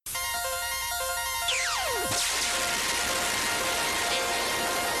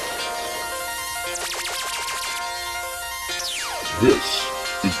This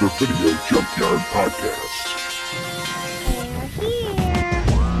is the Video Junkyard Podcast. They're here.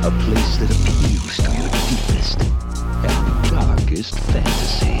 A place that appeals to your deepest and darkest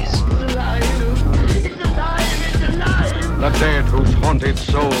fantasies. It's alive! The dead whose haunted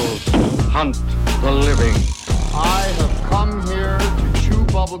souls hunt the living. I have come here to chew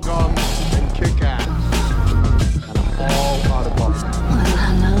bubblegum and kick ass. And I'm all out of bubblegum.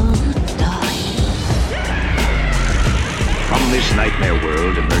 Hello, darling. From this nightmare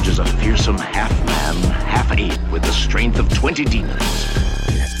world emerges a fearsome half-man, half-ape with the strength of 20 demons.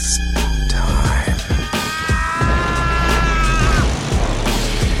 It's time.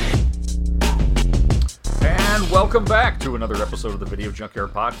 And welcome back to another episode of the Video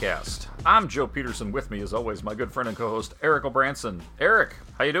Junkyard Podcast. I'm Joe Peterson. With me, as always, my good friend and co-host, Eric O'Branson. Eric,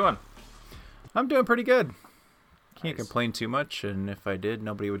 how you doing? I'm doing pretty good. Can't Nice. complain too much, and if I did,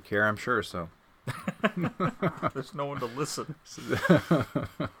 nobody would care, I'm sure, so. There's no one to listen.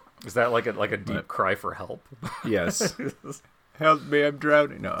 Is that like a deep cry for help? Yes. Help me, I'm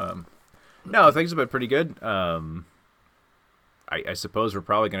drowning. No, things have been pretty good. I suppose we're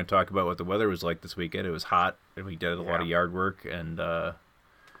probably going to talk about what the weather was like this weekend. It was hot, and we did a lot of yard work, and our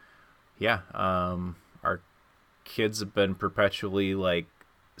kids have been perpetually, like,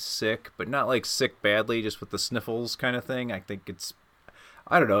 sick, but not, like, sick badly, just with the sniffles kind of thing. I think it's,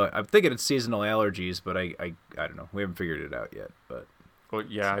 I don't know, I'm thinking it's seasonal allergies, but I don't know. We haven't figured it out yet, but... Well,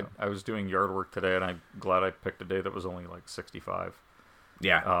 yeah, so. I was doing yard work today, and I'm glad I picked a day that was only like 65.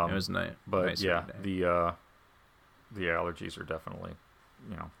 Yeah, it was nice. But nice yeah, day. the allergies are definitely,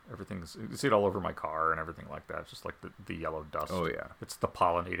 everything's, you see it all over my car and everything like that. It's just like the yellow dust. Oh, yeah. It's the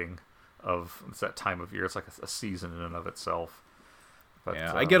pollinating it's that time of year. It's like a season in and of itself. But,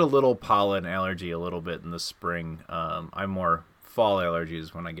 yeah, I get a little pollen allergy a little bit in the spring. I'm more fall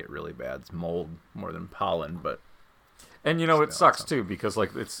allergies when I get really bad. It's mold more than pollen, but... And it sucks too, because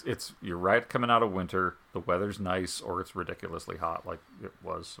like it's you're right coming out of winter, the weather's nice or it's ridiculously hot, like it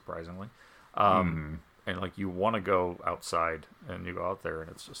was surprisingly. And like you want to go outside and you go out there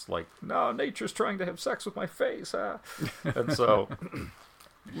and it's just like, no, nature's trying to have sex with my face. And so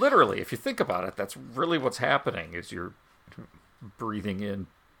literally, if you think about it, that's really what's happening is you're breathing in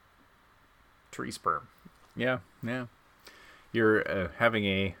tree sperm. Yeah. You're having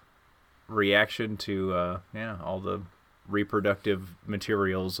a reaction to all the reproductive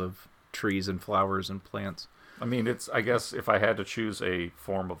materials of trees and flowers and plants. I mean, I guess if I had to choose a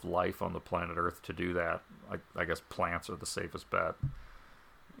form of life on the planet Earth to do that, I guess plants are the safest bet.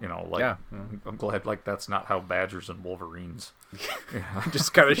 I'm glad that's not how badgers and wolverines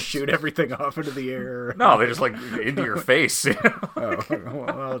just kind of shoot everything off into the air. No, they just like into your face. Oh,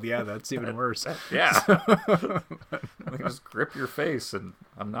 well, yeah, that's even worse. Yeah. They just grip your face, and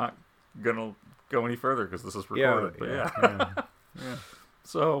I'm not gonna go any further because this is recorded. Yeah.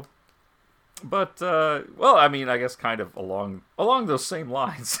 So, but I mean, I guess kind of along those same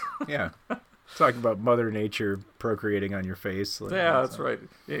lines. Yeah. Talking about Mother Nature procreating on your face. That's right.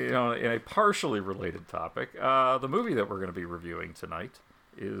 In a partially related topic, the movie that we're going to be reviewing tonight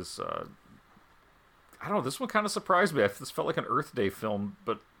is, I don't know, this one kind of surprised me. This felt like an Earth Day film,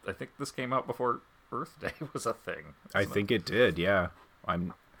 but I think this came out before Earth Day was a thing. I think it did, yeah.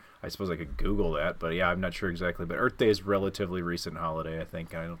 I suppose I could Google that, but yeah, I'm not sure exactly. But Earth Day is a relatively recent holiday, I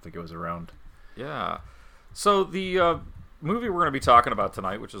think. I don't think it was around. Yeah. So the movie we're going to be talking about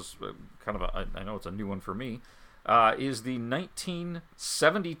tonight, which is kind of I know it's a new one for me, is the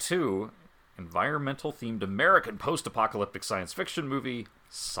 1972 environmental-themed American post-apocalyptic science fiction movie,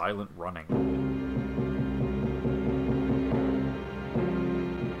 Silent Running.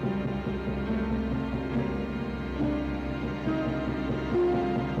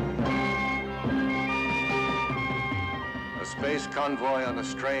 Space convoy on a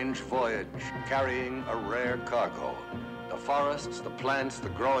strange voyage, carrying a rare cargo. The forests, the plants, the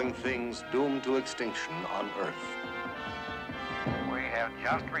growing things doomed to extinction on Earth. We have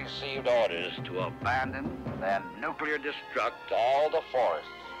just received orders to abandon and nuclear destruct all the forests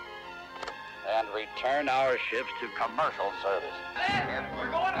and return our ships to commercial service.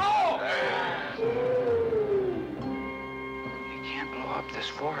 We're going home! You can't blow up this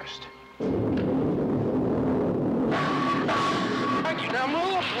forest. Now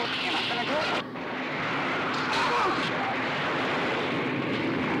move! You're not gonna do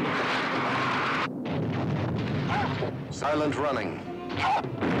it. Silent Running.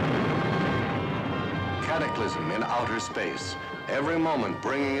 Cataclysm in outer space. Every moment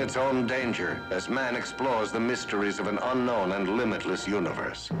bringing its own danger as man explores the mysteries of an unknown and limitless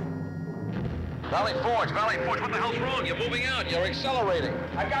universe. Valley Forge, what the hell's wrong? You're moving out, you're accelerating.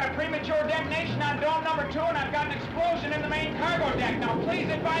 I've got a premature detonation on dome number 2, and I've got an explosion in the main cargo deck. Now, please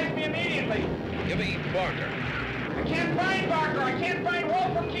advise me immediately. Give me Barker. I can't find Barker. I can't find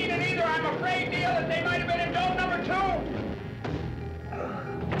Wolf or Keenan either. I'm afraid, Neil, that they might have been in dome number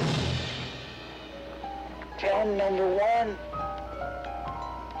 2. Dome number 1.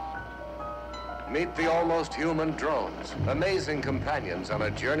 Meet the almost human drones, amazing companions on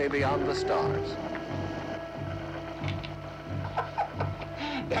a journey beyond the stars.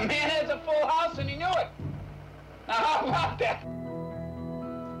 The man has a full house, and he knew it. Now, how about that?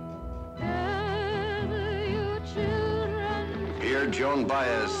 Hear Joan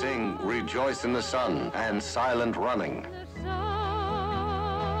Baez sing Rejoice in the Sun and Silent Running.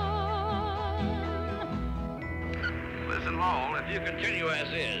 Listen, Lowell, if you continue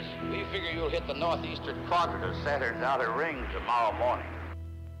as is, we figure you'll hit the northeastern quadrant of Saturn's outer ring tomorrow morning.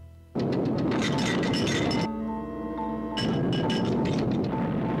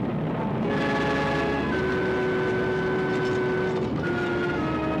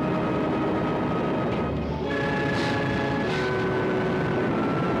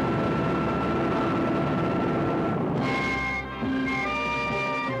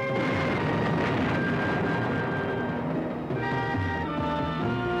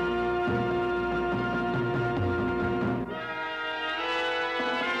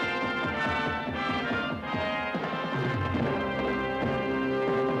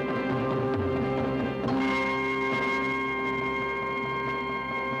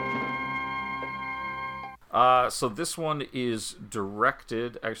 So this one is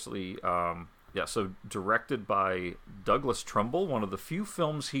directed, directed by Douglas Trumbull, one of the few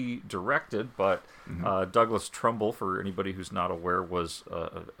films he directed, but Douglas Trumbull, for anybody who's not aware, was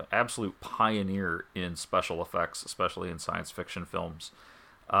an absolute pioneer in special effects, especially in science fiction films,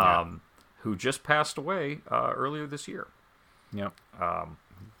 who just passed away earlier this year. Yep.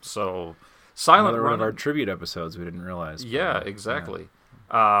 So, Silent Run, one of our tribute episodes we didn't realize. Yeah, exactly.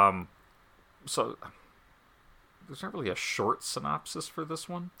 So... There's not really a short synopsis for this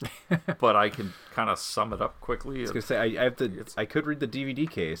one, but I can kind of sum it up quickly. I was gonna say I could read the DVD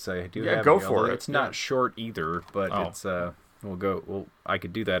case. I do. Yeah, have go it, for it. It's not short either, but it's I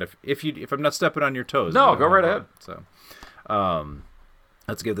could do that if I'm not stepping on your toes. No, go right ahead. So,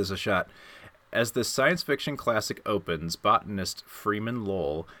 let's give this a shot. As the science fiction classic opens, botanist Freeman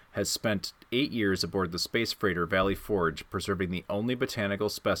Lowell has spent 8 years aboard the space freighter Valley Forge, preserving the only botanical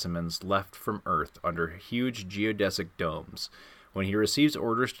specimens left from Earth under huge geodesic domes. When he receives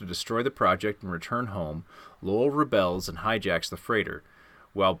orders to destroy the project and return home, Lowell rebels and hijacks the freighter,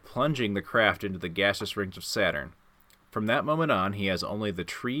 while plunging the craft into the gaseous rings of Saturn. From that moment on, he has only the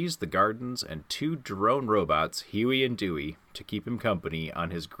trees, the gardens, and 2 drone robots, Huey and Dewey, to keep him company on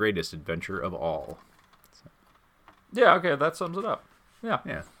his greatest adventure of all. Yeah, okay, that sums it up.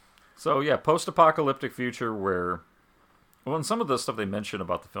 Yeah. So, yeah, post-apocalyptic future where... Well, and some of the stuff they mention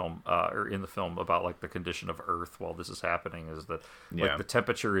about the film, or in the film, about, like, the condition of Earth while this is happening is that, like, the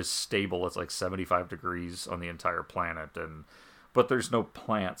temperature is stable. It's, like, 75 degrees on the entire planet, but there's no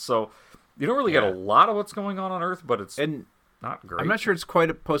plants. So... You don't really get a lot of what's going on Earth, but it's not great. I'm not sure it's quite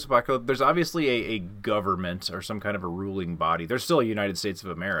a post-apocalyptic. There's obviously a government or some kind of a ruling body. There's still a United States of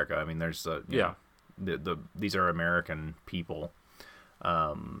America. I mean, there's these are American people,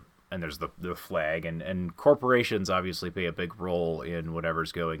 and there's the flag, and corporations obviously play a big role in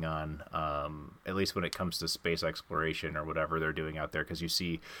whatever's going on. At least when it comes to space exploration or whatever they're doing out there, because you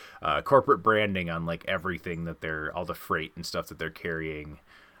see corporate branding on like everything that all the freight and stuff that they're carrying.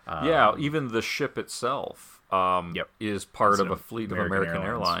 Even the ship itself is part of a fleet of American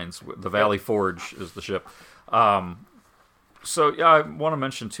Airlines. The Valley Forge is the ship. I want to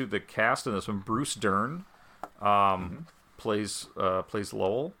mention, too, the cast in this one. Bruce Dern plays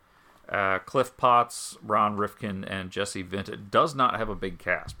Lowell. Cliff Potts, Ron Rifkin, and Jesse Vint. It does not have a big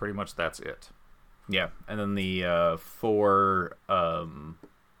cast. Pretty much that's it. Yeah, and then the 4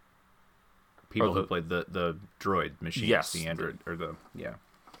 people who played the droid machines, the android, or the...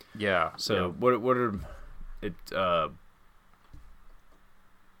 Yeah. So what are it? Not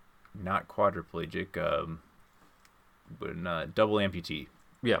quadriplegic, but not double amputee.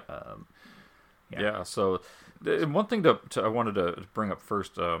 Yeah. So one thing I wanted to bring up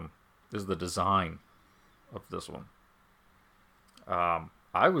first is the design of this one.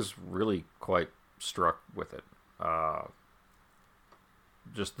 I was really quite struck with it.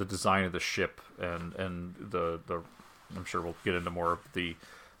 Just the design of the ship and the I'm sure we'll get into more of the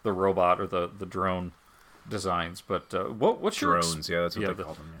robot or the drone designs, but what's drones? That's what they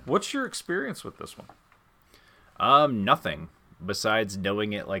call them. Yeah. What's your experience with this one? Nothing besides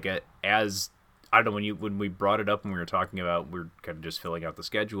knowing it as I don't know, when we brought it up and we were talking about, we were kind of just filling out the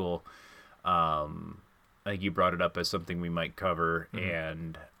schedule. I think you brought it up as something we might cover,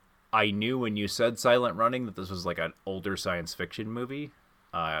 and I knew when you said Silent Running that this was like an older science fiction movie.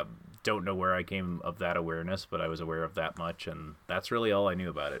 Don't know where I came of that awareness, but I was aware of that much, and that's really all I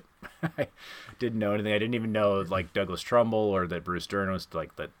knew about it. I didn't know anything. I didn't even know like Douglas Trumbull or that Bruce Dern was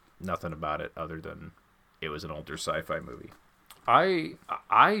like that. Nothing about it other than it was an older sci-fi movie.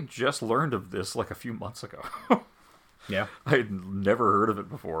 I just learned of this like a few months ago. Yeah, I had never heard of it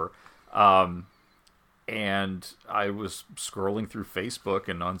before. And I was scrolling through Facebook,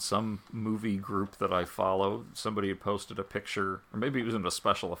 and on some movie group that I follow, somebody had posted a picture, or maybe it was in a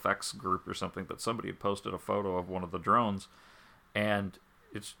special effects group or something, but somebody had posted a photo of one of the drones, and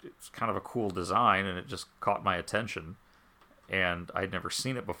it's kind of a cool design, and it just caught my attention, and I'd never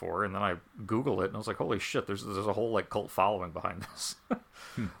seen it before, and then I Googled it, and I was like, holy shit, there's a whole like cult following behind this.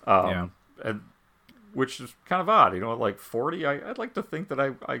 And which is kind of odd, you know, at like 40, I'd like to think that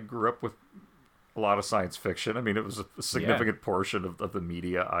I grew up with a lot of science fiction. I mean, it was a significant portion of the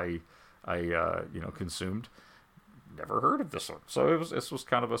media I consumed. Never heard of this one, so this was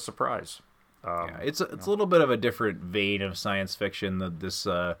kind of a surprise. It's a little bit of a different vein of science fiction. This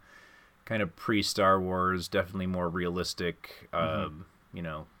kind of pre-Star Wars, definitely more realistic,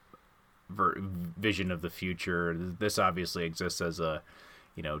 vision of the future. This obviously exists as a,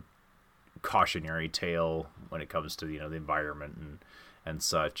 cautionary tale when it comes to the environment and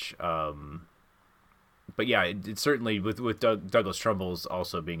such. But yeah, it certainly with Douglas Trumbull's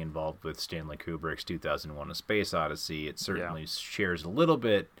also being involved with Stanley Kubrick's 2001: A Space Odyssey, it certainly shares a little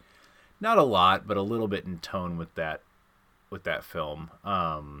bit, not a lot, but a little bit in tone with that film.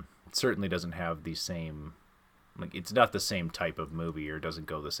 It certainly doesn't have the same, like, it's not the same type of movie or doesn't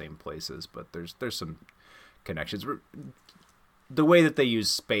go the same places, but there's some connections. The way that they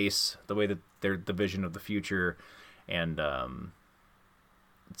use space, the way that the vision of the future, and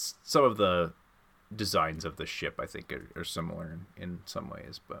some of the designs of the ship, I think, are similar in some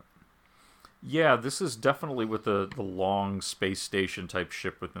ways. But yeah, this is definitely with the long space station type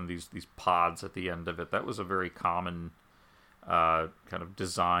ship within these pods at the end of it. That was a very common kind of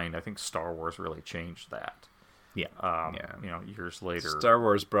design. I think Star Wars really changed that. Yeah. Years later, Star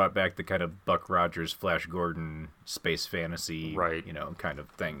Wars brought back the kind of Buck Rogers, Flash Gordon space fantasy, right? Kind of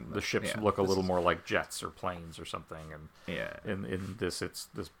thing. The ships look a little more like jets or planes or something, and in this, it's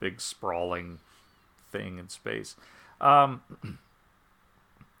this big sprawling thing in space. What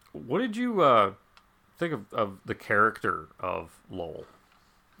did you think of the character of Lowell?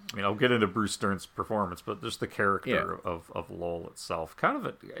 I mean, I'll get into Bruce Dern's performance, but just the character of Lowell itself.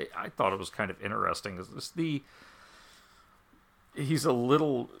 I thought it was kind of interesting. He seems a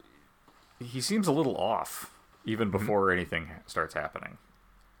little off even before anything starts happening.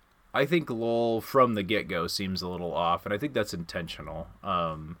 I think Lowell from the get-go seems a little off, and I think that's intentional.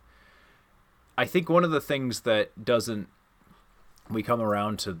 I think one of the things that doesn't, we come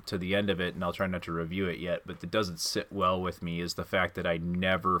around to the end of it, and I'll try not to review it yet, but that doesn't sit well with me is the fact that I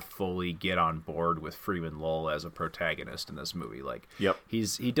never fully get on board with Freeman Lowell as a protagonist in this movie. Like,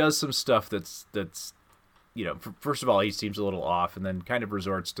 he does some stuff that's first of all, he seems a little off, and then kind of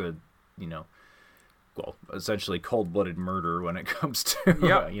resorts to, essentially cold-blooded murder when it comes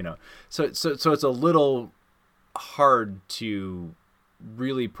to, So it's a little hard to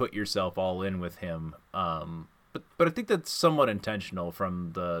really put yourself all in with him. But I think that's somewhat intentional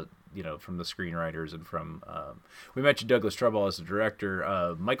from the screenwriters and from we mentioned Douglas Trumbull as the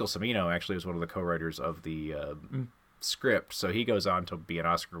director. Michael Cimino actually was one of the co-writers of the script, so he goes on to be an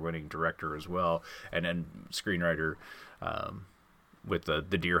Oscar-winning director as well, and screenwriter with the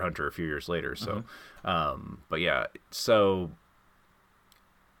Deer Hunter a few years later. So, But yeah,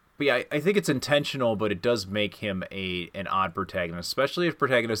 I think it's intentional, but it does make him an odd protagonist, especially a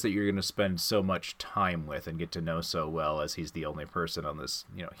protagonist that you're going to spend so much time with and get to know so well, as he's the only person on this,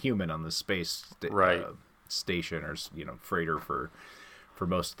 human on this space station or freighter for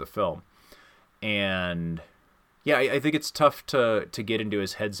most of the film. And yeah, I think it's tough to get into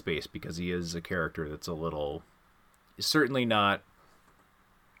his headspace because he is a character that's a little, certainly not.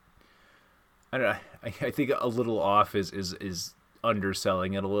 I don't know. I think a little off is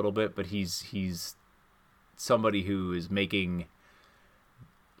underselling it a little bit, but he's somebody who is making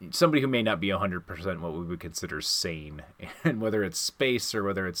somebody who may not be 100% what we would consider sane, and whether it's space or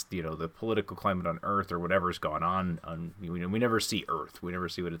whether it's the political climate on Earth or whatever's gone on we never see Earth, we never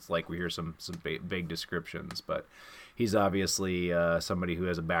see what it's like. We hear some vague descriptions, but he's obviously somebody who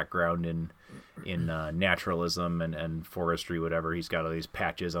has a background in naturalism and forestry, whatever. He's got all these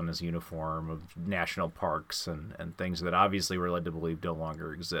patches on his uniform of national parks and things that obviously we're led to believe no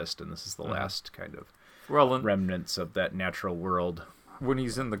longer exist, and this is the last kind of remnants of that natural world. When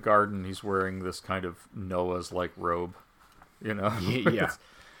he's in the garden, he's wearing this kind of Noah's-like robe, Yeah.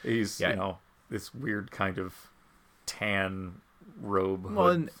 he's this weird kind of tan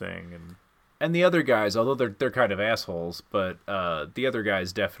robe thing, and the other guys, although they're kind of assholes, but the other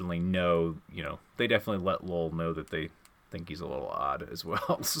guys definitely know, they definitely let Lowell know that they think he's a little odd as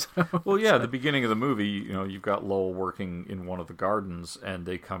well. So, well, yeah, the beginning of the movie, you've got Lowell working in one of the gardens, and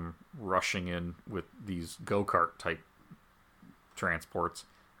they come rushing in with these go-kart type transports,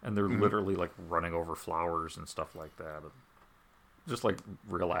 and they're literally like running over flowers and stuff like that. Just like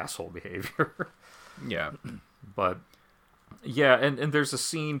real asshole behavior. Yeah. But yeah, and there's a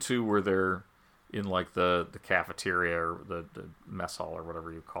scene too where they're in like the cafeteria or the mess hall or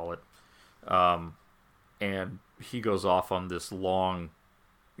whatever you call it. And he goes off on this long,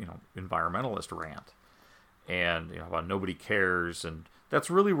 environmentalist rant, and about nobody cares, and that's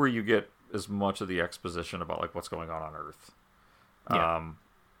really where you get as much of the exposition about like what's going on Earth.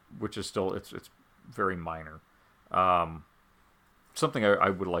 Which is still it's very minor. Something I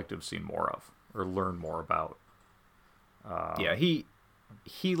would like to have seen more of or learn more about.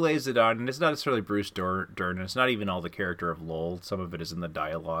 He lays it on, and it's not necessarily Bruce Dern, and it's not even all the character of Lowell. Some of it is in the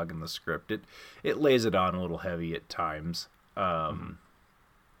dialogue and the script. It lays it on a little heavy at times.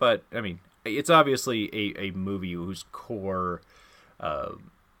 But I mean, it's obviously a movie whose core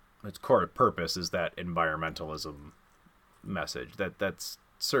purpose is that environmentalism message. That's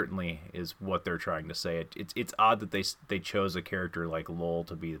certainly is what they're trying to say. It's odd that they chose a character like Lowell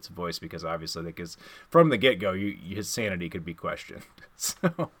to be its voice, because obviously, because from the get-go, his sanity could be questioned.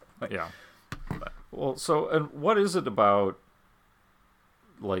 So yeah. Well, so, and what is it about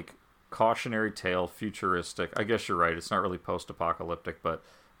like cautionary tale, futuristic? I guess you're right. It's not really post-apocalyptic, but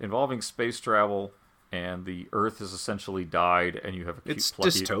involving space travel. And the Earth has essentially died, and you have a It's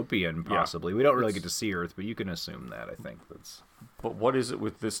dystopian, possibly. Yeah, we don't really get to see Earth, but you can assume that, I think. But what is it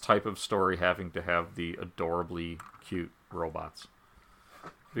with this type of story having to have the adorably cute robots?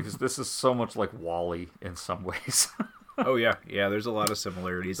 Because this is so much like WALL-E in some ways. Oh, yeah. Yeah, there's a lot of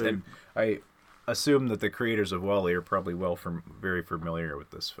similarities. And I assume that the creators of WALL-E are probably very familiar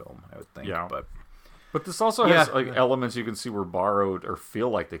with this film, I would think. Yeah. But this also has elements you can see were borrowed, or feel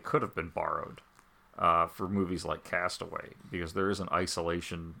like they could have been borrowed. For movies like Castaway, because there is an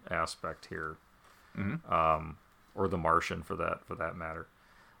isolation aspect here, or The Martian for that matter,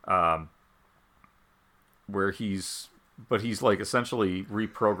 where he's like essentially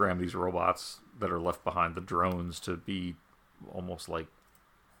reprogrammed these robots that are left behind, the drones, to be almost like,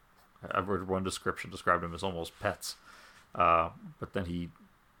 I've read one description described them as almost pets, but then he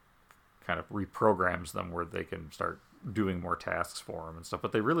kind of reprograms them where they can start doing more tasks for him and stuff,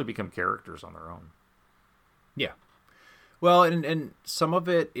 but they really become characters on their own. Yeah. Well, and some of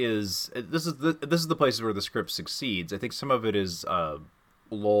it is, this is the places where the script succeeds. I think some of it is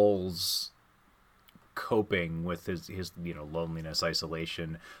Lowell's coping with his loneliness,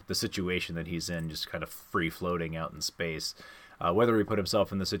 isolation, the situation that he's in, just kind of free floating out in space. Whether he put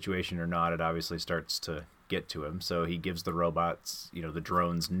himself in the situation or not, it obviously starts to get to him. So he gives the robots, the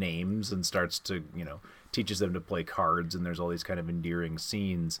drones, names, and starts to, teaches them to play cards, and there's all these kind of endearing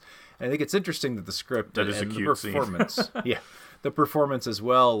scenes. And I think it's interesting that the script and the performance, the performance as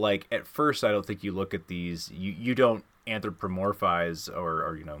well. Like at first, I don't think you look at these, you don't anthropomorphize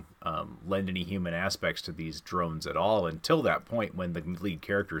or lend any human aspects to these drones at all until that point when the lead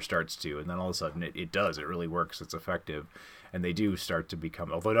character starts to, and then all of a sudden it does. It really works. It's effective, and they do start to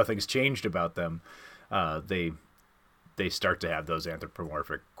become, although nothing's changed about them, they start to have those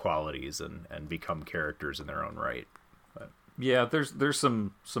anthropomorphic qualities and become characters in their own right. But, yeah, there's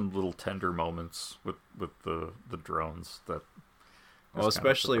some little tender moments with the drones that. Well,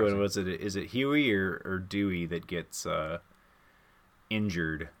 especially when is it Huey or Dewey that gets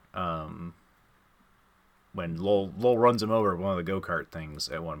injured when Lowell runs him over one of the go-kart things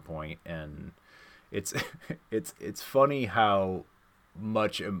at one point, and it's funny how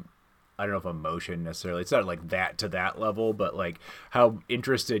much I don't know if emotion necessarily. It's not like that to that level, but like how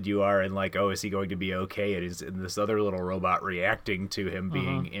interested you are in like, oh, is he going to be okay? And is this other little robot reacting to him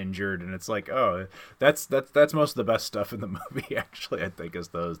being injured? And it's like, oh, that's most of the best stuff in the movie. Actually, I think is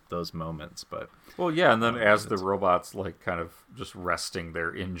those moments. But well, yeah, and then as the robot's like kind of just resting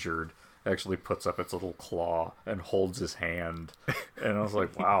there injured, actually puts up its little claw and holds his hand, and I was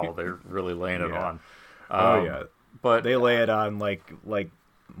like, wow, they're really laying it on. But they lay it on like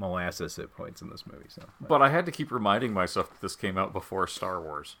molasses at points in this movie. So, but I had to keep reminding myself that this came out before Star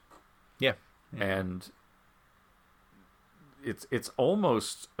Wars. Yeah. And it's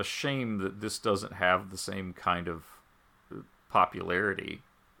almost a shame that this doesn't have the same kind of popularity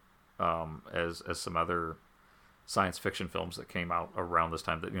as some other science fiction films that came out around this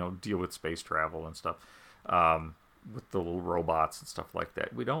time that deal with space travel and stuff, with the little robots and stuff like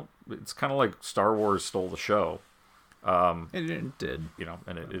that. It's kind of like Star Wars stole the show. It did,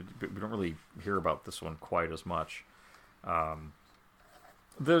 and we don't really hear about this one quite as much.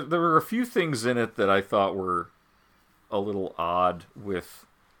 There were a few things in it that I thought were a little odd. With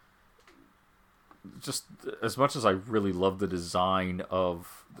just as much as I really love the design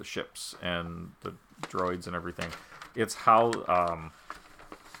of the ships and the droids and everything, it's how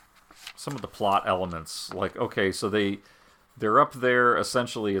some of the plot elements, like, okay, so they're up there,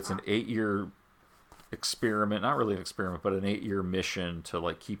 essentially it's an 8-year experiment, not really an experiment, but an 8-year mission to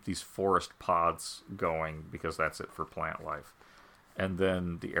like keep these forest pods going, because that's it for plant life. And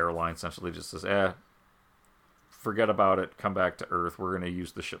then the airline essentially just says, forget about it, come back to Earth, we're going to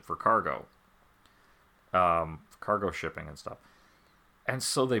use the ship for cargo shipping and stuff. And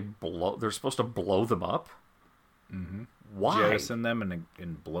so they're supposed to blow them up. Mm-hmm. Why? Jettison them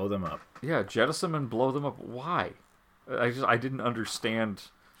and blow them up. Yeah, jettison and blow them up. Why? I didn't understand.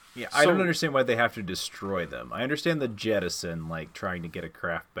 Yeah, I don't understand why they have to destroy them. I understand the jettison, like trying to get a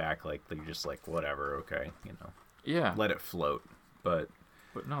craft back, like they're just like, whatever, okay, Yeah, let it float. But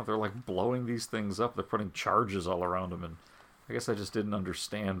no, they're like blowing these things up. They're putting charges all around them, and I guess I just didn't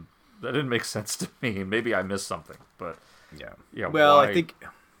understand. That didn't make sense to me. Maybe I missed something, but yeah. Well, why? I think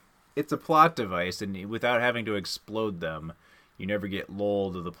it's a plot device, and without having to explode them, you never get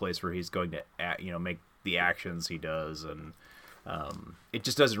lulled to the place where he's going to, make the actions he does, and it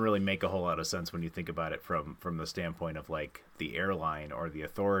just doesn't really make a whole lot of sense when you think about it from the standpoint of like the airline or the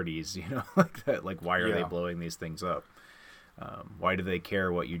authorities, like that. Like, why are they blowing these things up? Why do they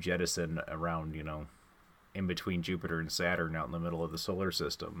care what you jettison around, in between Jupiter and Saturn out in the middle of the solar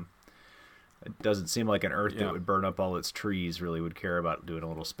system? It doesn't seem like an Earth that would burn up all its trees really would care about doing a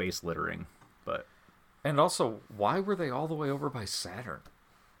little space littering. And also, why were they all the way over by Saturn?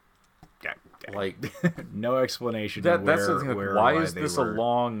 Like, no explanation. That's the thing. Like, why is this a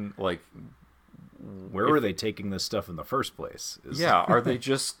long, like... Where were they taking this stuff in the first place? Are they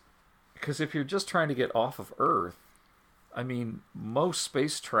just... Because if you're just trying to get off of Earth, I mean, most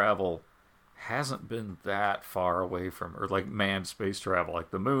space travel hasn't been that far away from, or like manned space travel. Like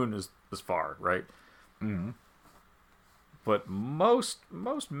the moon is far, right? Mm-hmm. But most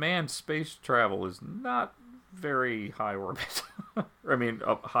manned space travel is not very high orbit. I mean,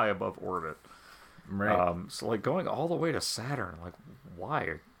 up high above orbit. Right. So like going all the way to Saturn, like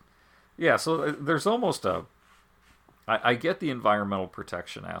why? Yeah. So there's almost I get the environmental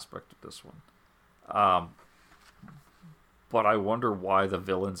protection aspect of this one. But I wonder why the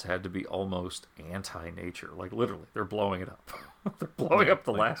villains had to be almost anti-nature. Like, literally, they're blowing it up. They're blowing up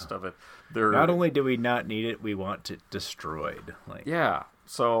the last of it. Not only do we not need it, we want it destroyed. Yeah,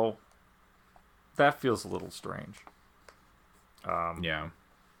 so that feels a little strange. Yeah.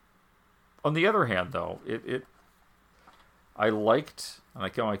 On the other hand, though, I liked, and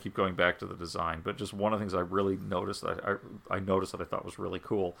I keep going back to the design, but just one of the things I really noticed that I noticed that I thought was really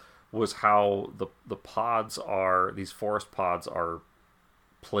cool was how the pods these forest pods are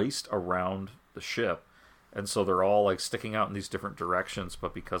placed around the ship, and so they're all like sticking out in these different directions,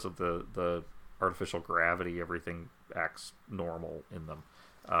 but because of the artificial gravity, everything acts normal in them.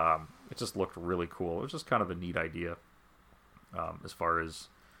 It just looked really cool. It was just kind of a neat idea, as far as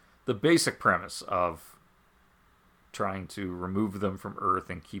the basic premise of trying to remove them from Earth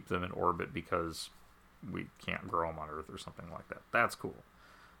and keep them in orbit because we can't grow them on Earth or something like that. That's cool.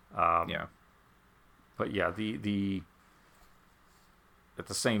 Yeah. But yeah, the at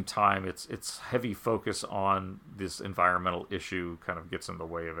the same time, it's heavy focus on this environmental issue kind of gets in the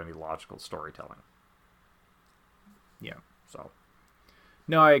way of any logical storytelling. Yeah. So.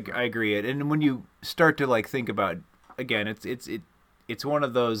 No, I agree. And when you start to like think about, again, it's one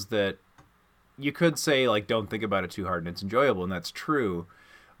of those that you could say like don't think about it too hard and it's enjoyable, and that's true.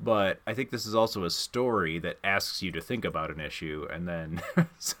 But I think this is also a story that asks you to think about an issue, and then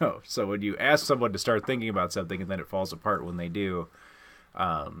so when you ask someone to start thinking about something and then it falls apart when they do,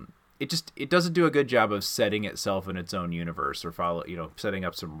 it doesn't do a good job of setting itself in its own universe or setting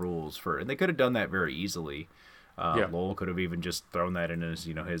up some rules for it. And they could have done that very easily. Lowell could have even just thrown that in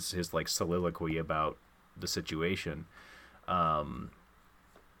as his like soliloquy about the situation.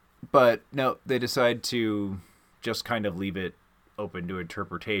 But no, they decide to just kind of leave it open to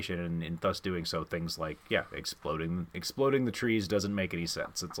interpretation, and in thus doing so, things like exploding the trees doesn't make any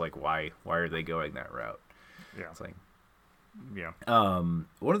sense. It's like why are they going that route? Yeah, it's like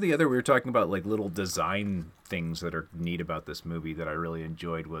one of the other, we were talking about like little design things that are neat about this movie that I really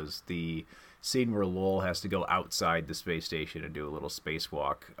enjoyed was the scene where Lowell has to go outside the space station and do a little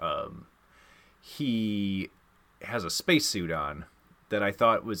spacewalk. He has a spacesuit on that I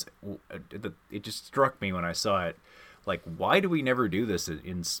thought was, it just struck me when I saw it. Like, why do we never do this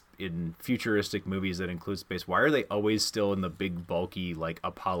in futuristic movies that include space? Why are they always still in the big, bulky, like,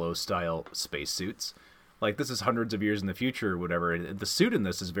 Apollo-style spacesuits? Like, this is hundreds of years in the future or whatever. And the suit in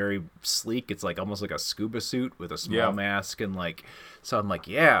this is very sleek. It's, like, almost like a scuba suit with a small mask. And, like, so I'm like,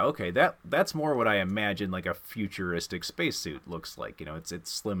 okay, that's more what I imagine, like, a futuristic spacesuit looks like. You know, it's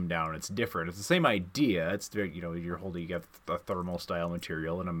slimmed down. It's different. It's the same idea. It's, you have a thermal-style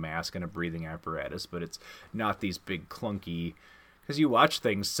material and a mask and a breathing apparatus. But it's not these big, clunky... Because you watch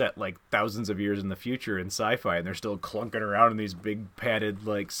things set like thousands of years in the future in sci-fi, and they're still clunking around in these big padded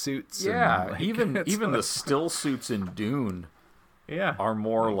like suits. Yeah, and, like, even the still suits in Dune, are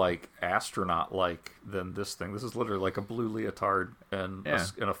more like astronaut-like than this thing. This is literally like a blue leotard and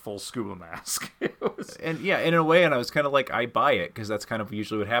a full scuba mask. And in a way, and I was kind of like, I buy it, because that's kind of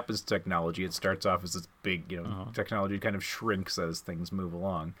usually what happens to technology. It starts off as this big, technology kind of shrinks as things move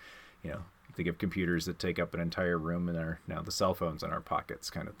along. Think of computers that take up an entire room and are now the cell phones in our pockets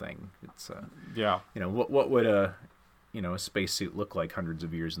kind of thing. It's what would a spacesuit look like hundreds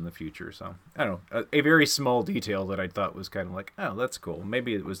of years in the future? So I don't know, a very small detail that I thought was kind of like, oh, that's cool.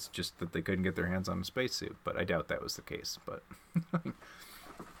 Maybe it was just that they couldn't get their hands on a spacesuit, but I doubt that was the case. But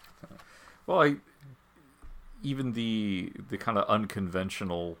well, even the kind of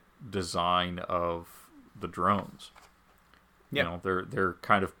unconventional design of the drones. They're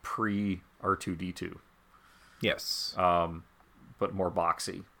kind of pre R2-D2. Yes. But more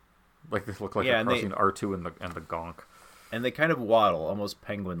boxy. Like they look like they're crossing R2 and the gonk. And they kind of waddle, almost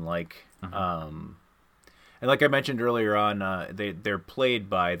penguin-like. And like I mentioned earlier on, they're played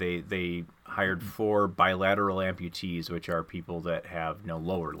by they hired 4 bilateral amputees, which are people that have no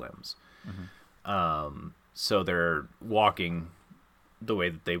lower limbs. So they're walking the way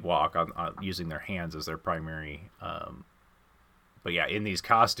that they walk on using their hands as their primary. But in these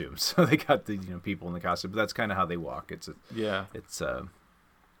costumes, so they got the people in the costume. But that's kind of how they walk. It's and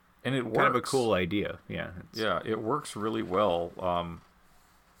it works. Kind of a cool idea. It works really well.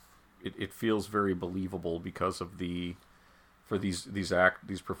 It feels very believable because of these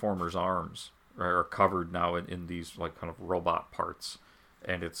performers' arms are covered now in these like kind of robot parts,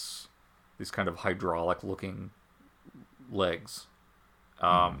 and it's these kind of hydraulic looking legs,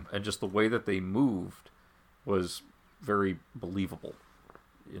 and just the way that they moved was very believable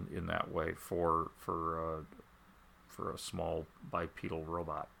in that way for a small bipedal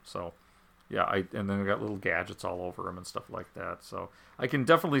robot. So and then we got little gadgets all over them and stuff like that. So I can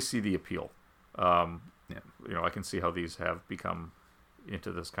definitely see the appeal. I can see how these have become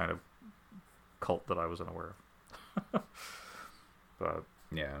into this kind of cult that I was unaware of. But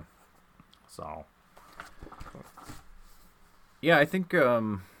so I think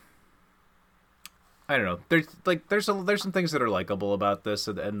I don't know. There's some things that are likable about this,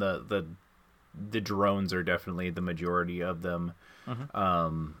 and the drones are definitely the majority of them.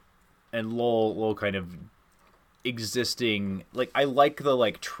 And Lowell kind of existing, like, I like the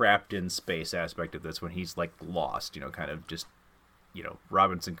like trapped in space aspect of this when he's like lost, kind of just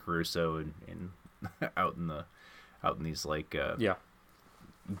Robinson Crusoe and out in these like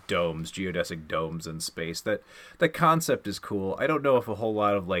domes, geodesic domes in space. That the concept is cool. I don't know if a whole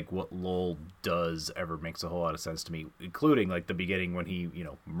lot of like what Lowell does ever makes a whole lot of sense to me, including like the beginning when he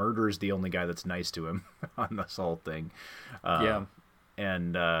murders the only guy that's nice to him on this whole thing,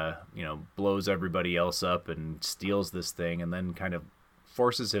 and blows everybody else up and steals this thing, and then kind of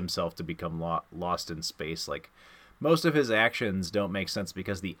forces himself to become lost in space. Like, most of his actions don't make sense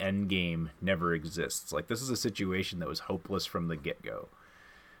because the end game never exists. Like, this is a situation that was hopeless from the get-go.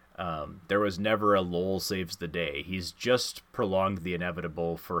 There was never a Lowell saves the day. He's just prolonged the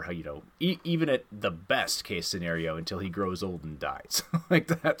inevitable for, even at the best case scenario until he grows old and dies. Like,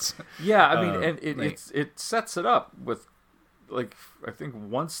 that's... Yeah, I mean, and it sets it up with like, I think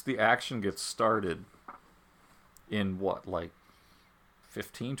once the action gets started in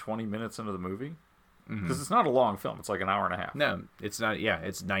 15, 20 minutes into the movie? Because it's not a long film. It's like an hour and a half. No, it's not. Yeah,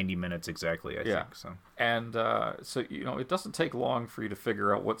 it's 90 minutes exactly, I think. So. And so, it doesn't take long for you to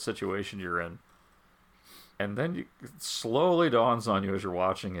figure out what situation you're in. And then it slowly dawns on you as you're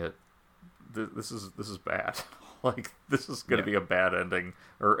watching it, this is bad. Like, this is going to be a bad ending.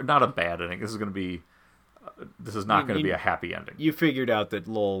 Or not a bad ending. This is not going to be a happy ending. You figured out that,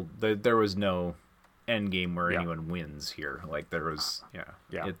 there was no end game where anyone wins here. Like, there was,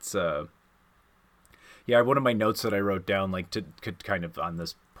 it's, one of my notes that I wrote down, like, could kind of on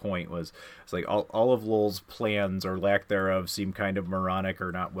this point was, it's like, all of Lowell's plans, or lack thereof, seem kind of moronic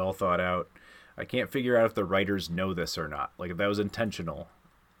or not well thought out. I can't figure out if the writers know this or not. Like, if that was intentional,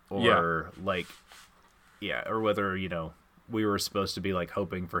 or, or whether, we were supposed to be, like,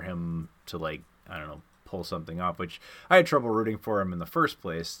 hoping for him to, like, I don't know, pull something off, which I had trouble rooting for him in the first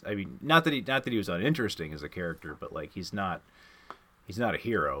place. I mean, not that he was uninteresting as a character, but, like, he's not a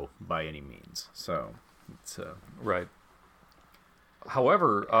hero by any means. So, it's right.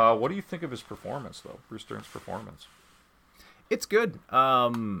 However, what do you think of his performance, though? Bruce Dern's performance? It's good.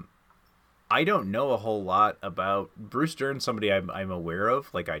 I don't know a whole lot about Bruce Dern. Somebody I'm aware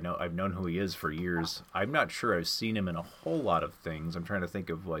of. Like, I've known who he is for years. I'm not sure I've seen him in a whole lot of things. I'm trying to think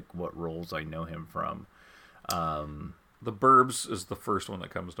of, like, what roles I know him from. The Burbs is the first one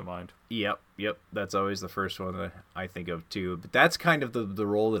that comes to mind. Yep. That's always the first one that I think of too. But that's kind of the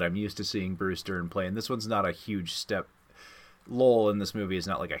role that I'm used to seeing Bruce Dern play. And this one's not a huge step. Lowell in this movie is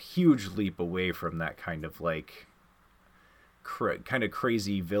not like a huge leap away from that kind of, like, kind of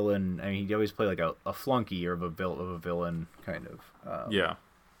crazy villain. I mean, he always play like a flunky or of a villain kind of.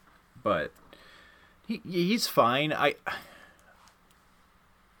 But he's fine.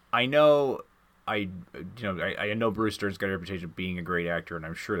 I know Bruce Dern's got a reputation of being a great actor, and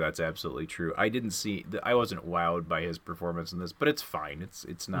I'm sure that's absolutely true. I wasn't wowed by his performance in this, but it's fine.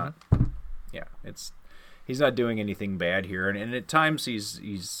 It's not. He's not doing anything bad here, and at times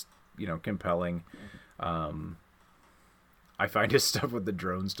he's compelling. I find his stuff with the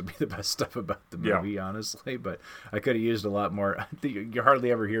drones to be the best stuff about the movie, honestly. But I could have used a lot more. You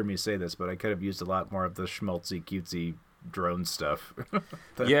hardly ever hear me say this, but I could have used a lot more of the schmaltzy, cutesy drone stuff.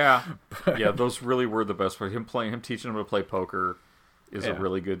 Those really were the best part. Him teaching him to play poker is a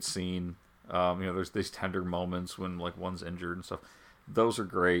really good scene. There's these tender moments when, like, one's injured and stuff. Those are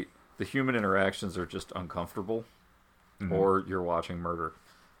great. The human interactions are just uncomfortable, or you're watching murder.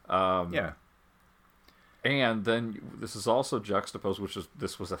 And then this is also juxtaposed,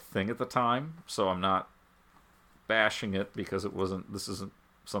 this was a thing at the time, so I'm not bashing it because this isn't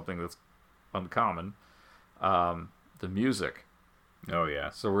something that's uncommon. The music. Oh yeah.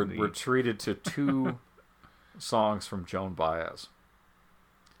 So we're treated to two songs from Joan Baez.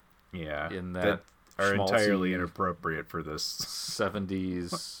 Yeah. In that are entirely inappropriate for this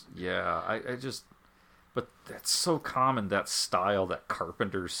 70s. But that's so common, that style, that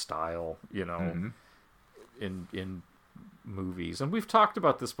Carpenter style, in movies. And we've talked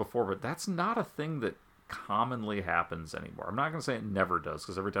about this before, but that's not a thing that commonly happens anymore. I'm not going to say it never does,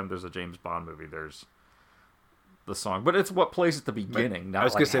 because every time there's a James Bond movie, there's the song. But it's what plays at the beginning, not, I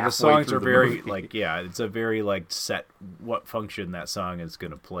was going to say, the songs are very, like, it's a very, like, set what function that song is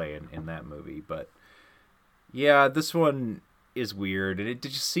going to play in that movie. But, yeah, this one is weird, and it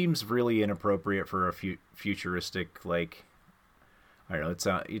just seems really inappropriate for a futuristic, like, I don't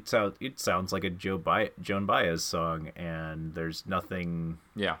know, it sounds like a Joan Baez song, and there's nothing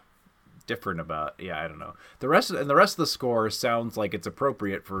different about I don't know. The rest of the score sounds like it's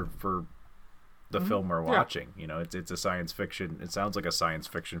appropriate for the film we're watching. It's a science fiction. It sounds like a science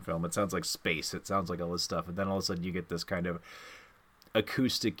fiction film. It sounds like space. It sounds like all this stuff, and then all of a sudden you get this kind of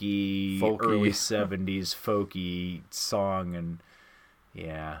acousticy, folky, early 70s folky song, and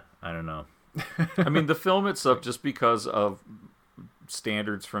I don't know. I mean, the film itself, just because of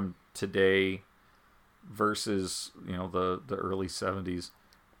standards from today versus the early 70s,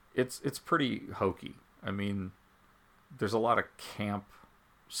 it's pretty hokey. I mean, there's a lot of camp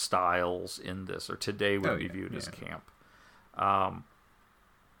styles in this, or today would be viewed as camp.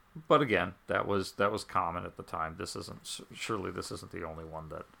 But again, that was common at the time. Surely this isn't the only one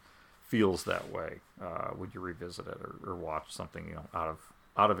that feels that way when you revisit it or watch something out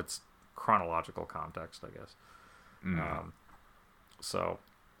of its chronological context, I guess. So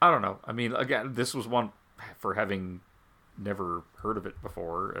I don't know. I mean, again, this was one for having never heard of it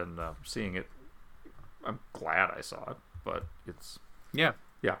before, and seeing it, I'm glad I saw it. But it's I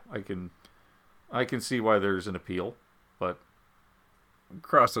can see why there's an appeal, but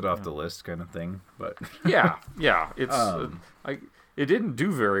cross it off the list kind of thing. But yeah. It's it didn't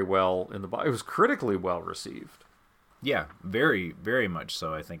do very well in the box. It was critically well received. Yeah, very, very much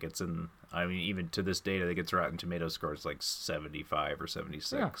so. I think it's in. I mean, even to this date, I think its Rotten Tomatoes score is like 75 or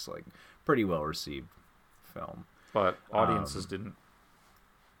 76. Like, pretty well received film. But audiences didn't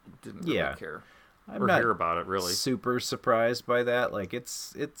really care or hear about it. Really, super surprised by that. Like,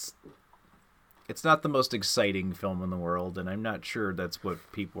 it's not the most exciting film in the world, and I'm not sure that's what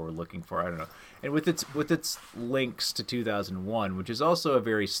people were looking for. I don't know. And with its links to 2001, which is also a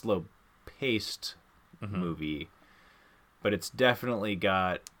very slow-paced movie, but it's definitely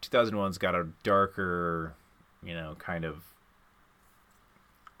got 2001's got a darker, kind of.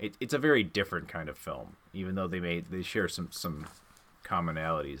 It's a very different kind of film, even though they share some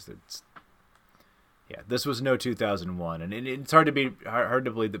commonalities. This was no 2001, and it's hard to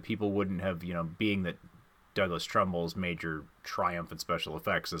believe that people wouldn't have, being that Douglas Trumbull's major triumph in special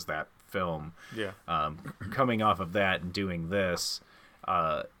effects is that film. Yeah. Coming off of that and doing this,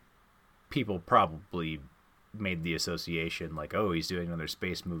 people probably made the association like, oh, he's doing another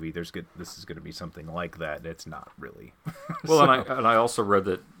space movie. This is going to be something like that. And it's not really. Well, and I also read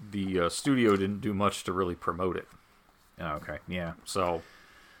that the studio didn't do much to really promote it. Oh, okay. Yeah. So.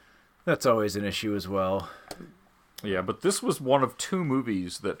 That's always an issue as well. Yeah, but this was one of 2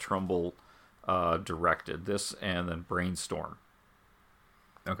 movies that Trumbull directed. This and then Brainstorm.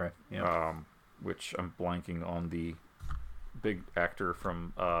 Okay, yeah. Which I'm blanking on the big actor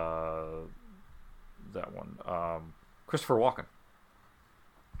from that one. Christopher Walken.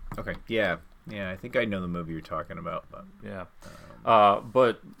 Okay, yeah. Yeah, I think I know the movie you're talking about. But, yeah.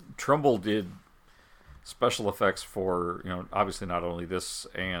 But Trumbull did special effects for, obviously not only this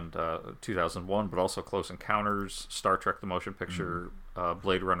and 2001, but also Close Encounters, Star Trek the Motion Picture,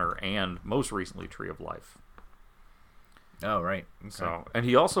 Blade Runner, and most recently Tree of Life. Oh, right. Okay. So, and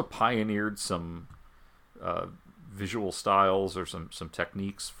he also pioneered some visual styles or some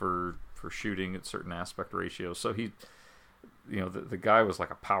techniques for shooting at certain aspect ratios. So he, the guy was like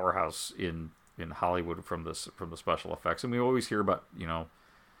a powerhouse in Hollywood from the special effects. And we always hear about,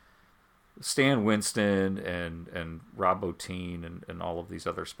 Stan Winston and Rob Bottin and all of these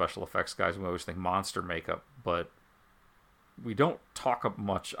other special effects guys. We always think monster makeup, but we don't talk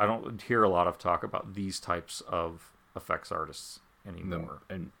much. I don't hear a lot of talk about these types of effects artists anymore.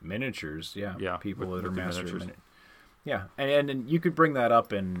 And miniatures, yeah. People with that are masters. miniatures. Yeah, and you could bring that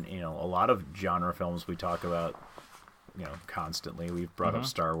up in a lot of genre films we talk about, constantly. We've brought up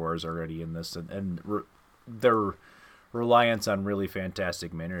Star Wars already in this, and their reliance on really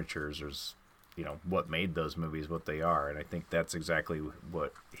fantastic miniatures is, what made those movies what they are. And I think that's exactly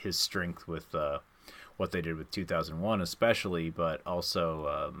what his strength with what they did with 2001 especially, but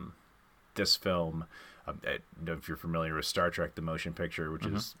also this film. I don't know if you're familiar with Star Trek the Motion Picture, which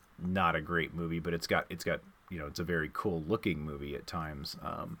is not a great movie, but it's got it's a very cool looking movie at times.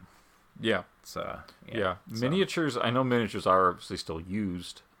 Yeah. Miniatures, I know miniatures are obviously still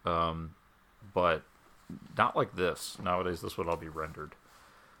used, but not like this. Nowadays, this would all be rendered.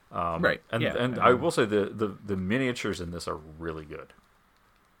 Right. And I will say the miniatures in this are really good.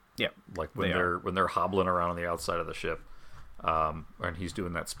 Yeah. Like when they're hobbling around on the outside of the ship, and he's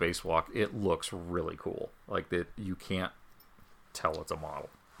doing that spacewalk, it looks really cool. Like that, you can't tell it's a model.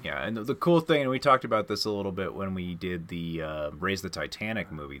 Yeah, and the cool thing, and we talked about this a little bit when we did the Raise the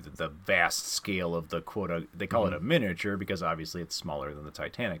Titanic movie, the vast scale of the quote, they call it a miniature because obviously it's smaller than the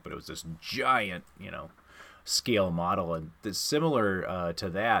Titanic, but it was this giant, scale model. And similar to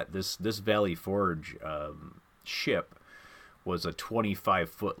that, this Valley Forge ship was a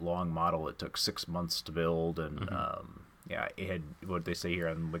 25-foot long model. It took 6 months to build, and it had, what they say here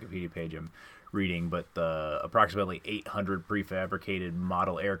on the Wikipedia page I'm reading, but approximately 800 prefabricated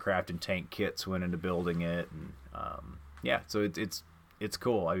model aircraft and tank kits went into building it, and so it's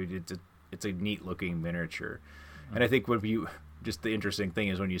cool. I mean, it's a neat looking miniature, and I think just the interesting thing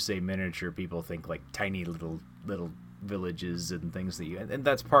is when you say miniature, people think like tiny little villages and things and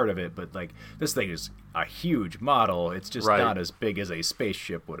that's part of it, but like this thing is a huge model. It's just not as big as a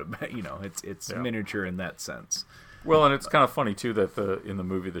spaceship would have been. It's miniature in that sense. Well, and it's kind of funny too that in the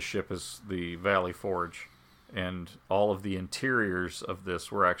movie the ship is the Valley Forge, and all of the interiors of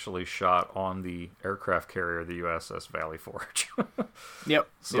this were actually shot on the aircraft carrier, the USS Valley Forge. Yep.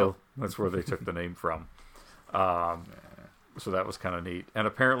 So that's where they took the name from. So that was kind of neat. And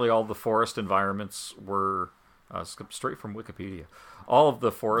apparently all the forest environments were straight from Wikipedia. All of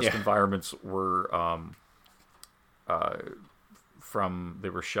the forest environments were they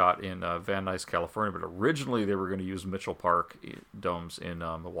were shot in Van Nuys, California, but originally they were going to use Mitchell Park domes in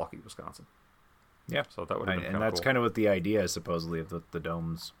Milwaukee, Wisconsin. Yeah. So that would have been and that's cool. kind of what the idea is, supposedly, of the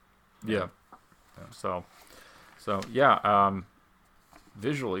domes. Yeah. So yeah,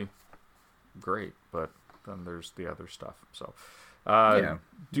 visually great, but then there's the other stuff. So,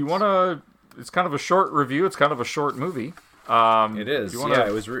 do you want to? It's kind of a short review. It's kind of a short movie. It is.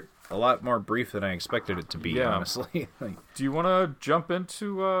 It was a lot more brief than I expected it to be. Honestly. Do you want to jump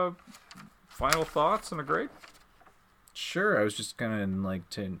into final thoughts and a grade? Sure. I was just kind of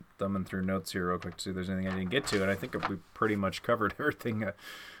thumbing through notes here real quick to see if there's anything I didn't get to, and I think we pretty much covered everything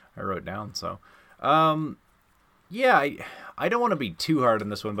I wrote down. So, I don't want to be too hard on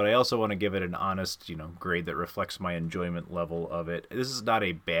this one, but I also want to give it an honest, grade that reflects my enjoyment level of it. This is not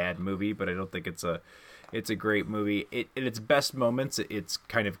a bad movie, but I don't think it's a great movie. At its best moments, it's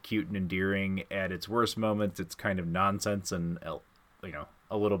kind of cute and endearing. At its worst moments, it's kind of nonsense and a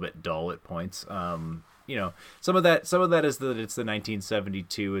little bit dull at points. Some of that is that it's the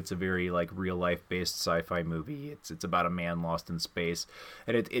 1972. It's a very real life based sci-fi movie. It's about a man lost in space,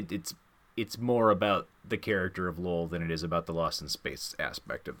 and it's more about the character of Lowell than it is about the lost in space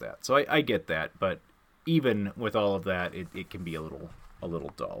aspect of that. So I get that, but even with all of that, it can be a little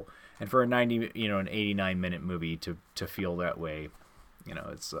dull. And for an 89-minute movie to feel that way,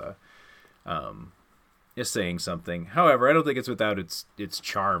 is saying something. However, I don't think it's without its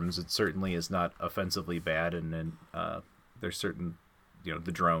charms. It certainly is not offensively bad, and then there's certain,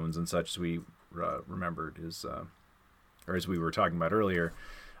 the drones and such, as we remembered or as we were talking about earlier,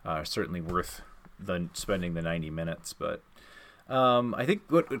 certainly worth spending the 90 minutes. But I think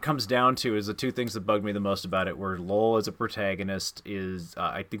what it comes down to is the two things that bugged me the most about it were Lowell as a protagonist is,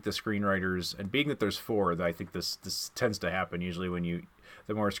 I think the screenwriters, and being that there's four, I think this tends to happen usually when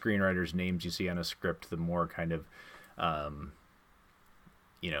the more screenwriters' names you see on a script, the more kind of,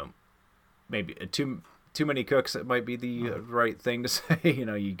 maybe too many cooks, it might be the right thing to say.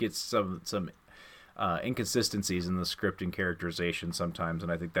 You get some inconsistencies in the script and characterization sometimes,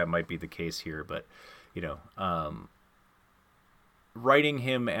 and I think that might be the case here. But, writing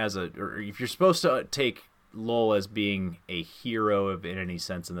him or if you're supposed to take Lowell as being a hero in any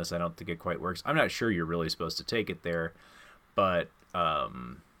sense in this, I don't think it quite works. I'm not sure you're really supposed to take it there, but I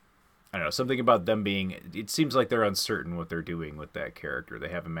don't know, something about them it seems like they're uncertain what they're doing with that character. They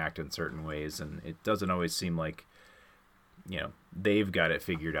have him act in certain ways, and it doesn't always seem like, they've got it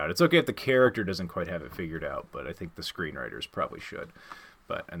figured out. It's okay if the character doesn't quite have it figured out, but I think the screenwriters probably should,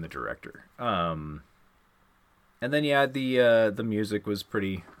 and the director. And then, the music was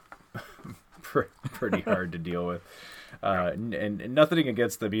pretty hard to deal with. And nothing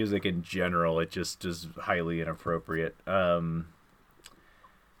against the music in general. It just is highly inappropriate. And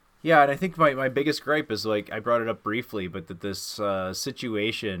I think my biggest gripe is, I brought it up briefly, but that this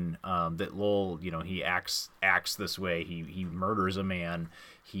situation that Lowell, he acts this way. He murders a man.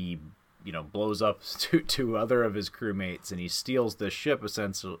 He, blows up two other of his crewmates, and he steals the ship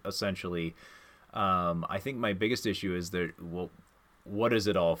essentially. I think my biggest issue is that, what is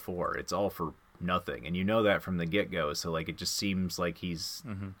it all for? It's all for nothing, and that from the get-go. So it just seems like he's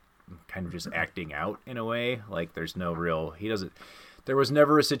kind of just acting out in a way. There's no real, there was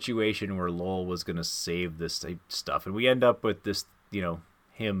never a situation where Lowell was going to save this stuff, and we end up with this,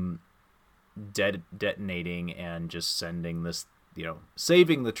 him detonating and just sending this,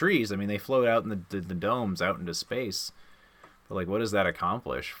 saving the trees. I mean, they float out in the domes out into space, but what does that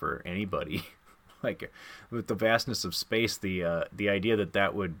accomplish for anybody? With the vastness of space, the idea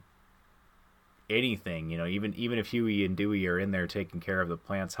that would anything, even if Huey and Dewey are in there taking care of the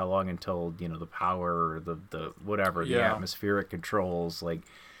plants, how long until the power or the whatever, the atmospheric controls,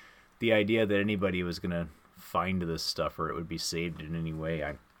 the idea that anybody was gonna find this stuff or it would be saved in any way,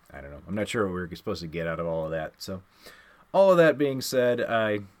 I don't know. I'm not sure what we're supposed to get out of all of that. So all of that being said,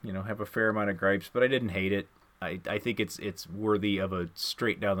 I have a fair amount of gripes, but I didn't hate it. I think it's worthy of a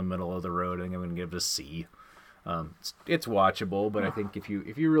straight down the middle of the road. I think I'm going to give it a C. It's watchable, but I think if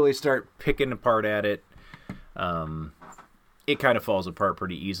you really start picking apart at it, it kind of falls apart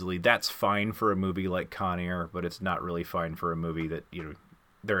pretty easily. That's fine for a movie like Con Air, but it's not really fine for a movie that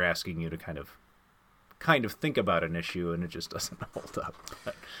they're asking you to kind of think about an issue, and it just doesn't hold up.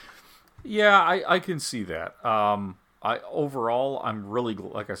 Yeah, I can see that. Overall, I'm really,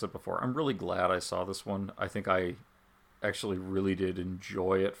 like I said before, I'm really glad I saw this one. I think I actually really did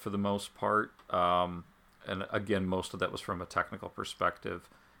enjoy it for the most part. And again, most of that was from a technical perspective.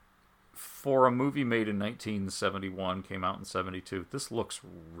 For a movie made in 1971, came out in 72, this looks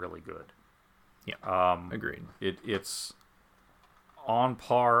really good. Yeah, agreed. It's on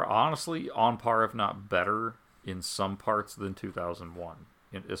par, honestly, on par, if not better, in some parts than 2001,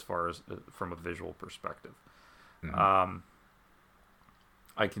 as far as from a visual perspective. Mm-hmm.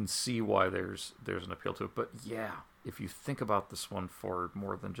 I can see why there's an appeal to it. But yeah, if you think about this one for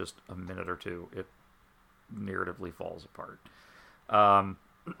more than just a minute or two, it narratively falls apart.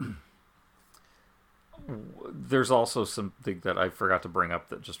 There's also something that I forgot to bring up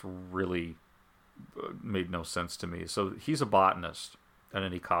that just really made no sense to me. So he's a botanist and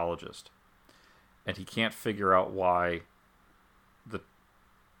an ecologist, and he can't figure out why the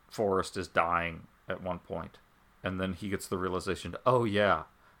forest is dying at one point. And then he gets the realization, oh yeah,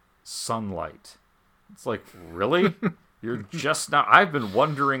 sunlight. It's like, really? You're just now... I've been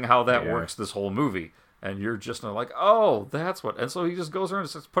wondering how that works this whole movie. And you're just not like, oh, that's what... And so he just goes around and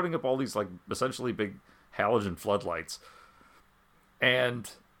starts putting up all these, like, essentially big halogen floodlights. And...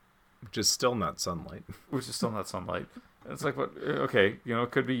 Which is still not sunlight. And it's like, what? Okay,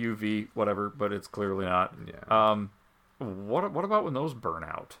 it could be UV, whatever, but it's clearly not. Yeah. What about when those burn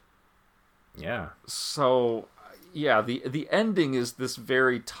out? Yeah. So, yeah, the ending is this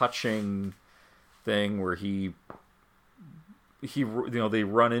very touching thing where he they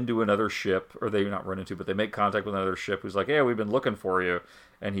run into another ship, or they not run into, but they make contact with another ship who's like, hey, we've been looking for you.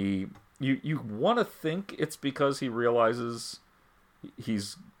 And you want to think it's because he realizes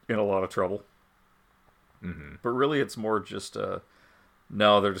he's in a lot of trouble. Mm-hmm. But really it's more just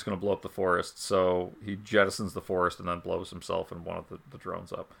no, they're just going to blow up the forest. So he jettisons the forest and then blows himself and one of the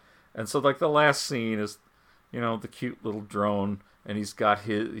drones up. And so, like, the last scene is, the cute little drone, and he's got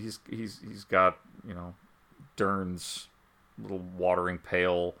he's got Dern's little watering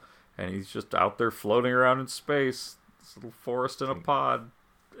pail, and he's just out there floating around in space, this little forest in a pod,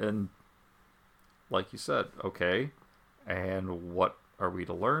 and like you said, okay, and what are we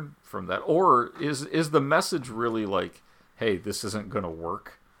to learn from that? Or is the message really like, hey, this isn't going to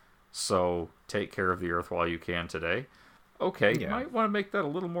work, so take care of the Earth while you can today? Okay, you might want to make that a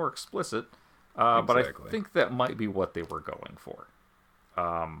little more explicit, but I think that might be what they were going for.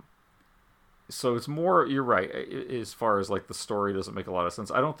 So it's more, you're right, as far as like the story doesn't make a lot of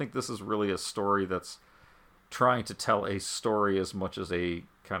sense. I don't think this is really a story that's trying to tell a story as much as a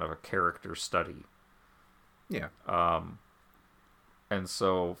kind of a character study. Yeah. And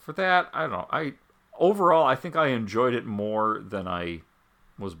so for that, I don't know. Overall, I think I enjoyed it more than I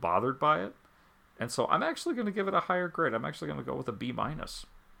was bothered by it. And so I'm actually going to give it a higher grade. I'm actually going to go with a B-.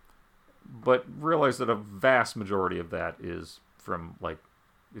 But realize that a vast majority of that is from, like,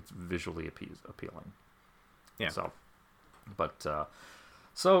 it's visually appealing. Yeah.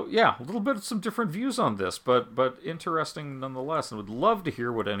 So yeah, a little bit of some different views on this, but interesting nonetheless. And would love to hear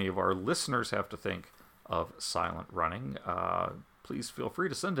what any of our listeners have to think of Silent Running. Please feel free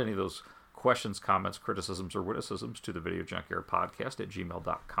to send any of those questions, comments, criticisms, or witticisms to the Video Junkyard Podcast at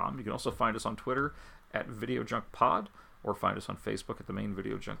gmail.com. You can also find us on Twitter at VideoJunkPod, or find us on Facebook at the main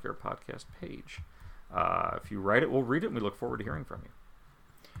Video Junkyard Podcast page. If you write it, we'll read it, and we look forward to hearing from you.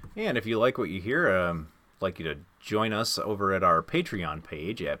 And if you like what you hear, I'd like you to join us over at our Patreon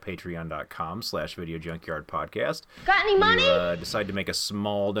page at patreon.com/VideoJunkyardPodcast. Got any money? You decide to make a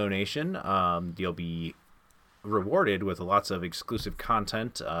small donation, you'll be rewarded with lots of exclusive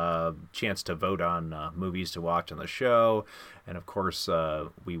content, chance to vote on movies to watch on the show, and of course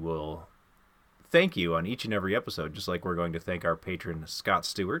we will thank you on each and every episode, just like we're going to thank our patron Scott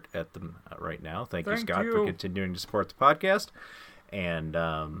Stewart at the right now. Thank you, Scott, for continuing to support the podcast. And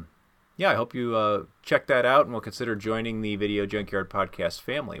I hope you check that out, and we'll consider joining the Video Junkyard Podcast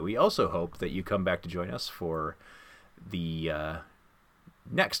family. We also hope that you come back to join us for the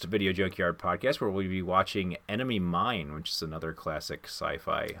next Video Junkyard Podcast, where we'll be watching Enemy Mine, which is another classic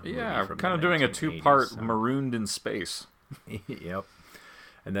sci-fi movie. Yeah, we're kind of doing a 2-part Marooned in Space. Yep.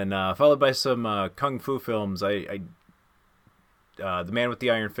 And then followed by some Kung Fu films. The Man with the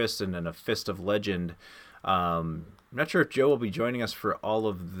Iron Fist and then A Fist of Legend. I'm not sure if Joe will be joining us for all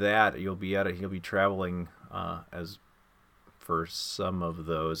of that. He'll be traveling as for some of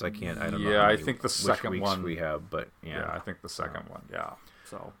those. I don't know. Yeah, I think the second one we have, but I think the second one. Yeah.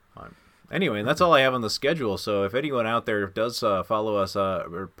 So anyway, that's all I have on the schedule. So if anyone out there does follow us,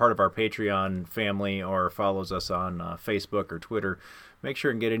 or part of our Patreon family, or follows us on Facebook or Twitter, make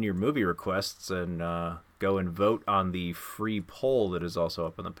sure and get in your movie requests and go and vote on the free poll that is also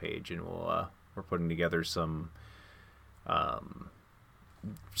up on the page. And we're putting together some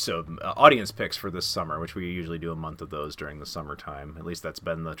audience picks for this summer, which we usually do a month of those during the summertime. At least that's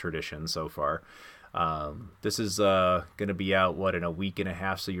been the tradition so far. This is going to be out, in a week and a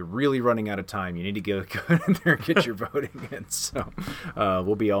half, so you're really running out of time. You need to go in there and get your voting in. So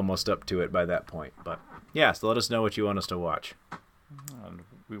we'll be almost up to it by that point. But yeah, so let us know what you want us to watch. And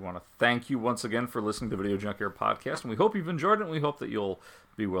we want to thank you once again for listening to the Video Junkyard Podcast, and we hope you've enjoyed it, and we hope that you'll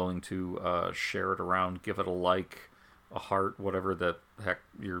be willing to share it around, give it a like, a heart, whatever the heck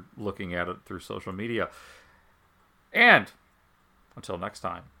you're looking at it through social media. And until next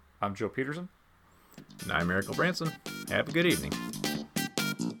time, I'm Joe Peterson. And I'm Miracle Branson. Have a good evening.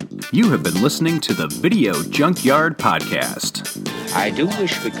 You have been listening to the Video Junkyard Podcast. I do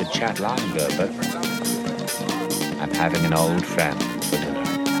wish we could chat longer, but I'm having an old friend for dinner.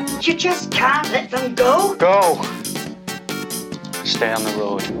 You just can't let them go. Go! Stay on the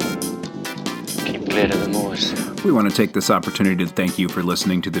road. Keep clear to the moors. We want to take this opportunity to thank you for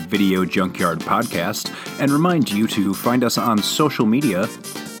listening to the Video Junkyard Podcast and remind you to find us on social media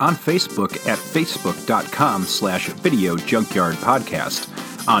on Facebook at facebook.com/Video Junkyard Podcast,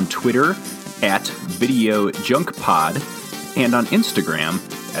 on Twitter at Video Junk Pod, and on Instagram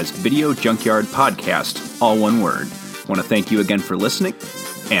as Video Junkyard Podcast, all one word. Want to thank you again for listening,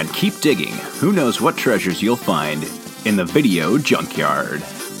 and keep digging. Who knows what treasures you'll find in the Video Junkyard.